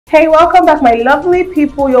Hey, welcome back, my lovely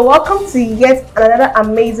people. You're welcome to yet another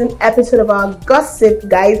amazing episode of our gossip,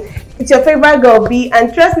 guys. It's your favorite girl B,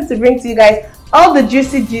 and trust me to bring to you guys all the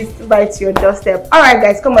juicy gist right to your doorstep. All right,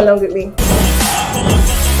 guys, come along with me.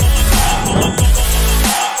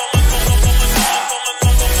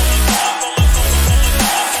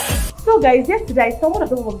 So, guys, yesterday I saw one of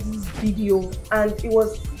this video, and it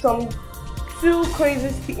was some two crazy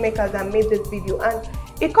Skitmakers that made this video, and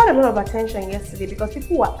it caught a lot of attention yesterday because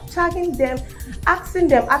people were tagging them, asking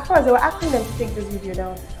them. At first, they were asking them to take this video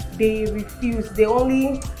down. They refused. They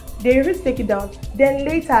refused to take it down. Then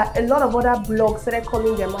later, a lot of other blogs started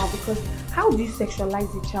calling them out because how do you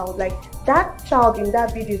sexualize a child? Like, that child in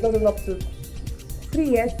that video is not even up to 3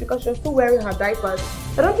 years because she's still wearing her diapers.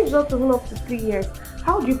 I don't think she's not even up to 3 years.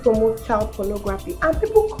 How do you promote child pornography? And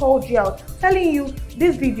people called you out, telling you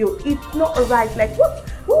this video is not right. Like, what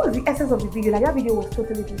was the essence of the video? Like, that video was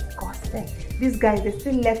totally disgusting. These guys, they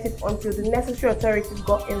still left it until the necessary authorities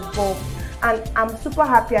got involved. And I'm super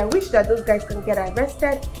happy. I wish that those guys can get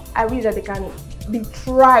arrested. I wish that they can be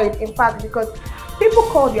tried, in fact, because people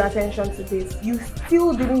called your attention to this. You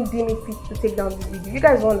still didn't deem it fit to take down this video. You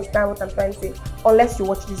guys don't understand what I'm trying to say unless you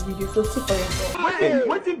watch this video. So see for yourself.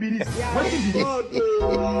 What be this? What be this?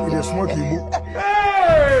 It is smoking.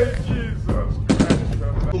 Hey, Jesus!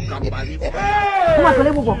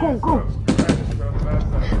 Come.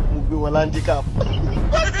 We will handicap.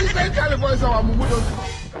 What is that kind of voice? Come.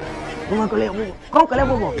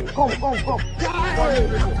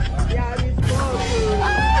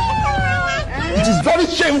 It is very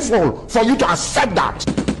shameful for you to accept that.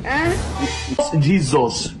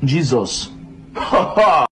 Jesus.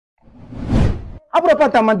 Abro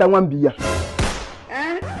pata manda wambia.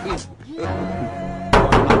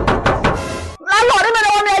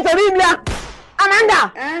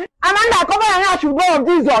 Amanda, cover your hands with blood of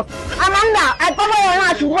Jesus. Amanda, I cover your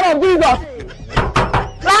hands with blood of Jesus.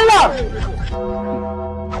 Landlord.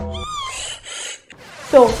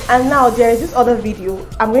 So, and now there is this other video.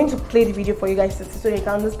 I'm going to play the video for you guys to see so you can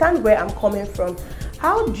understand where I'm coming from.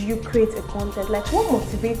 How do you create a content? Like, what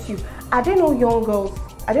motivates you? I don't know young girls.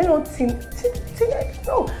 I don't know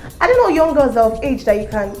I don't know young girls of age that you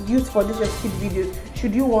can use for this your kid videos.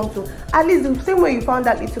 Should you want to? At least the same way you found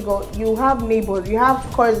that little girl, you have neighbors, you have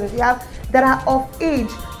cousins, you have that are of age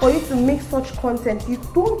for you to make such content. You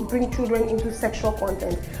don't bring children into sexual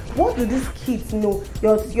content. What do these kids know?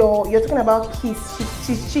 You're talking about kiss.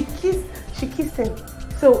 She kissed him.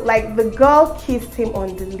 So like the girl kissed him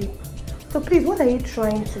on the lip. So please, what are you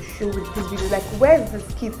trying to show with this video? Like, where's the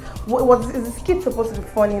skit? Is the skit supposed to be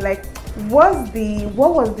funny? Like, what was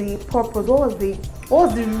the purpose? What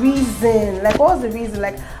was the reason? Like, what was the reason?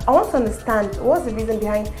 Like, I want to understand what's the reason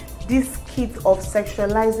behind this skit of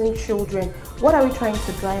sexualizing children. What are we trying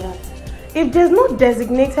to drive at? If there's no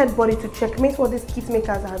designated body to checkmate what these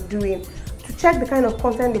Skitmakers are doing, to check the kind of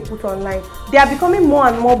content they put online, they are becoming more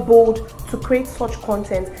and more bold to create such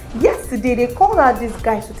content. Yesterday they called out these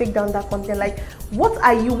guys to take down that content. Like, what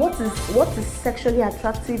is sexually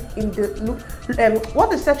attractive in the look?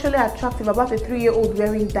 What is sexually attractive about a 3-year-old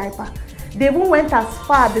wearing diaper? They even went as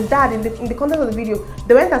far, the dad in the content of the video,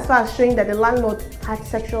 they went as far as showing that the landlord had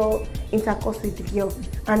sexual intercourse with the girl,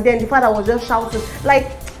 and then the father was just shouting. Like,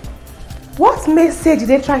 what message did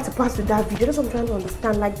they try to pass with that video? That's what I'm trying to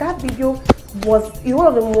understand. Like, that video is one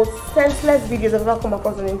of the most senseless videos I've ever come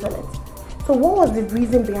across on the internet. So what was the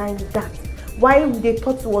reason behind that? Why they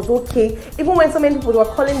thought it was okay? Even when so many people were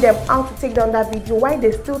calling them out to take down that video, why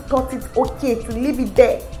they still thought it's okay to leave it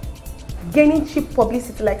there? Gaining cheap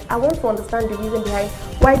publicity. Like, I want to understand the reason behind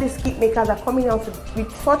why the Skitmakers are coming out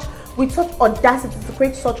with such audacity to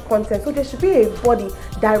create such content. So there should be a body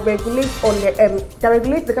that regulates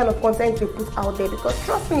the kind of content they put out there, because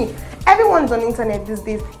trust me, everyone's on the internet these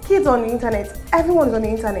days. Kids on the internet, everyone's on the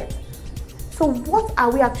internet. So what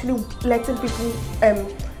are we actually letting people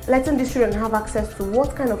letting these children have access to?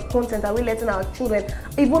 What kind of content are we letting our children,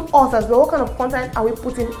 even us as well, what kind of content are we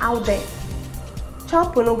putting out there?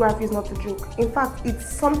 Child pornography is not a joke. In fact, it's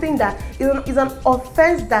something that is an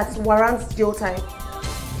offense that warrants jail time.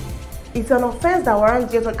 It's an offense that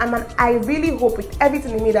warrants jail time. And I really hope with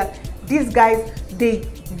everything in me that these guys, they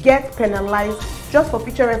get penalized just for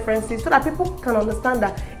future references, so that people can understand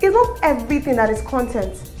that it's not everything that is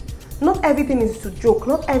content. Not everything is to joke.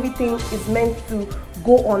 Not everything is meant to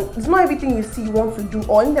go on. It's not everything you see you want to do,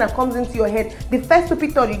 or anything that comes into your head. The first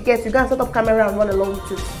stupid thought you get, you go and set up camera and run along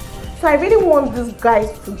with it. So I really want these guys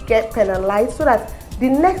to get penalized so that the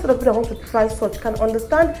next set of people that want to try such can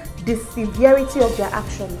understand the severity of their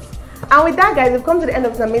actions. And with that, guys, we've come to the end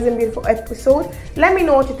of this amazing, beautiful episode. Let me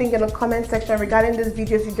know what you think in the comment section regarding these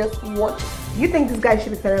videos you just watched. Do you think this guy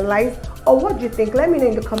should be penalized, or what do you think? Let me know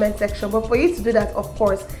in the comment section. But for you to do that, of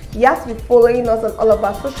course, you have to be following us on all of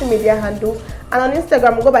our social media handles. And on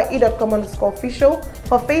Instagram, we go by e.com_official.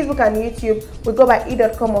 For Facebook and YouTube, we go by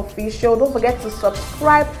e.com_official. Don't forget to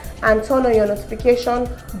subscribe and turn on your notification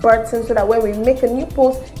button so that when we make a new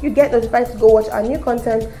post, you get notified to go watch our new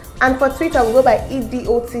content. And for Twitter, we go by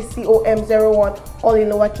EDOTCOM01, all in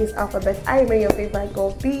lowercase alphabet. I remain your favorite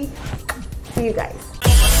girl, B. See you guys.